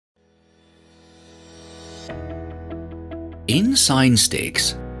In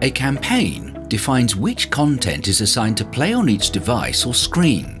SignStix, a campaign defines which content is assigned to play on each device or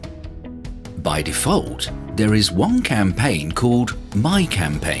screen. By default, there is one campaign called My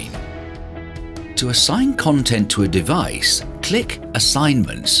Campaign. To assign content to a device, click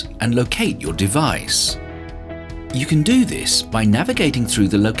Assignments and locate your device. You can do this by navigating through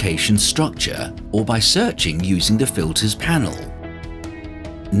the location structure or by searching using the Filters panel.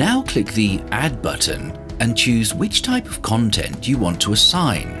 Now click the Add button and choose which type of content you want to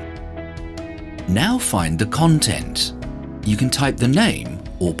assign. Now find the content. You can type the name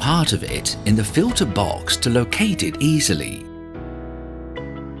or part of it in the filter box to locate it easily.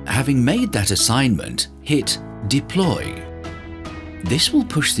 Having made that assignment, hit Deploy. This will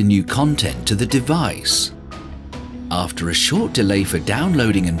push the new content to the device. After a short delay for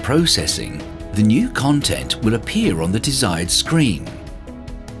downloading and processing, the new content will appear on the desired screen.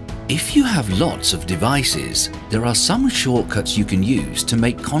 If you have lots of devices, there are some shortcuts you can use to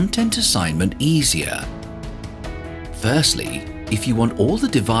make content assignment easier. Firstly, if you want all the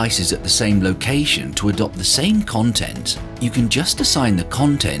devices at the same location to adopt the same content, you can just assign the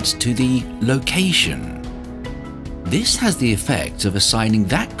content to the location. This has the effect of assigning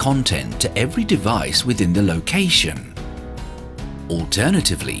that content to every device within the location.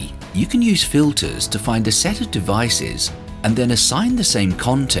 Alternatively, you can use filters to find a set of devices and then assign the same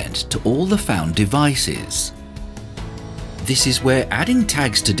content to all the found devices. This is where adding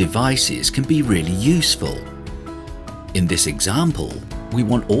tags to devices can be really useful. In this example, we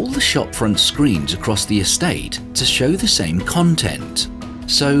want all the shopfront screens across the estate to show the same content.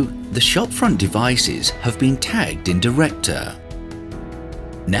 So, the shopfront devices have been tagged in Director.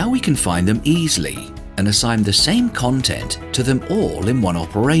 Now we can find them easily and assign the same content to them all in one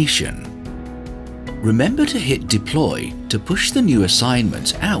operation. Remember to hit Deploy to push the new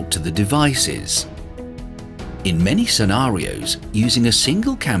assignments out to the devices. In many scenarios, using a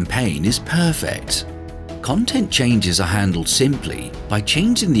single campaign is perfect. Content changes are handled simply by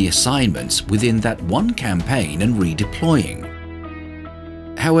changing the assignments within that one campaign and redeploying.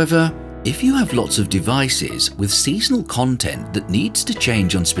 However, if you have lots of devices with seasonal content that needs to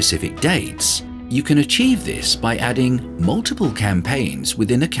change on specific dates, you can achieve this by adding multiple campaigns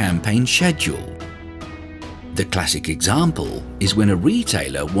within a campaign schedule. The classic example is when a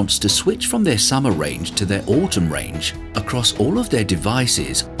retailer wants to switch from their summer range to their autumn range across all of their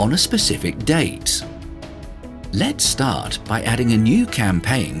devices on a specific date. Let's start by adding a new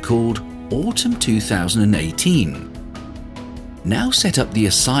campaign called Autumn 2018. Now set up the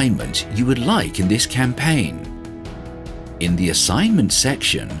assignment you would like in this campaign. In the Assignment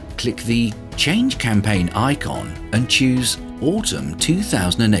section, click the Change Campaign icon and choose Autumn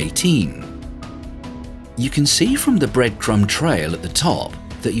 2018. You can see from the breadcrumb trail at the top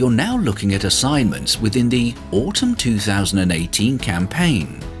that you're now looking at assignments within the Autumn 2018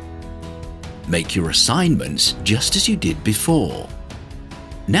 campaign. Make your assignments just as you did before.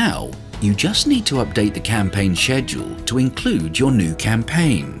 Now, you just need to update the campaign schedule to include your new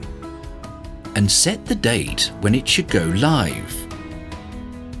campaign. And set the date when it should go live.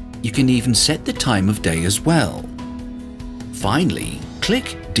 You can even set the time of day as well. Finally,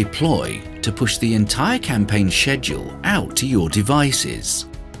 click Deploy to push the entire campaign schedule out to your devices.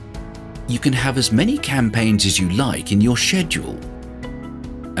 You can have as many campaigns as you like in your schedule.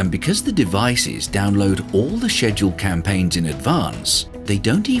 And because the devices download all the scheduled campaigns in advance, they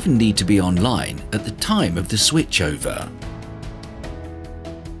don't even need to be online at the time of the switchover.